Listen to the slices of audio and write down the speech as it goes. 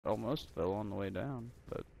almost fell on the way down,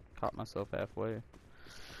 but caught myself halfway.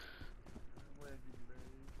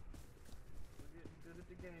 Legendary. We're getting good at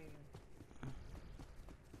the game.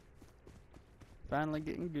 Finally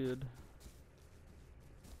getting good.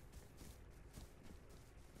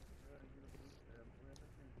 Gotta get a blue tab. Pay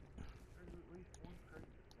attention. There's at least one crate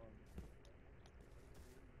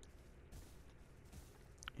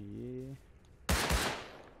Yeah.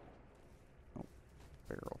 Oh,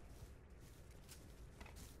 barrel.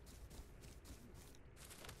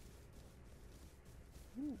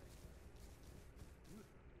 Ooh.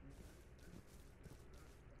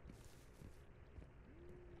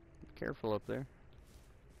 Careful up there.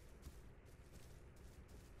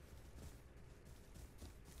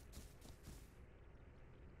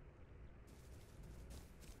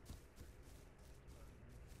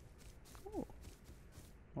 Oh.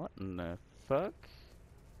 What in the fuck?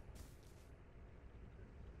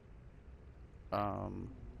 A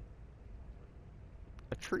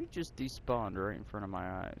tree just despawned right in front of my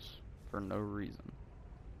eyes for no reason.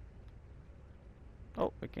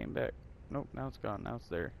 Oh, it came back. Nope, now it's gone. Now it's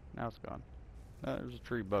there. Now it's gone. There's a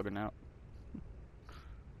tree bugging out.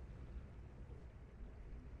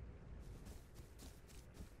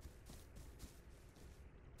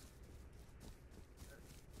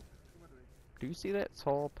 Do you see that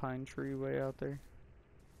tall pine tree way out there?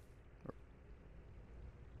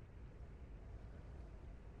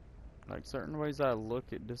 Like certain ways I look,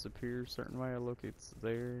 it disappears. Certain way I look, it's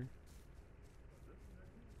there.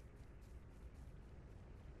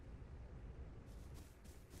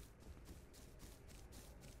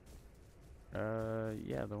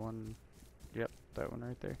 Yeah, the one. Yep, that one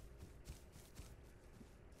right there.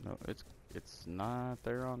 No, it's not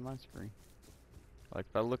there on my screen. Like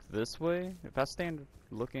if I look this way, if I stand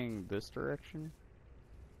looking this direction,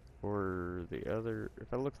 or the other,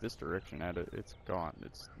 if I look this direction at it, it's gone.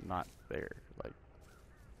 It's not there. Like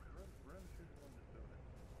Run to the one that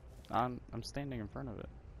showed it. I'm standing in front of it.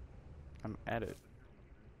 I'm at it.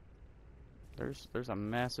 You're on the tree. There's a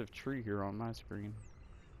massive tree here on my screen.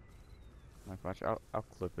 Like watch, I'll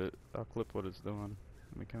clip it. I'll clip what it's doing.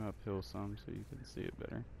 Let me come uphill some so you can see it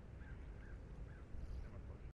better.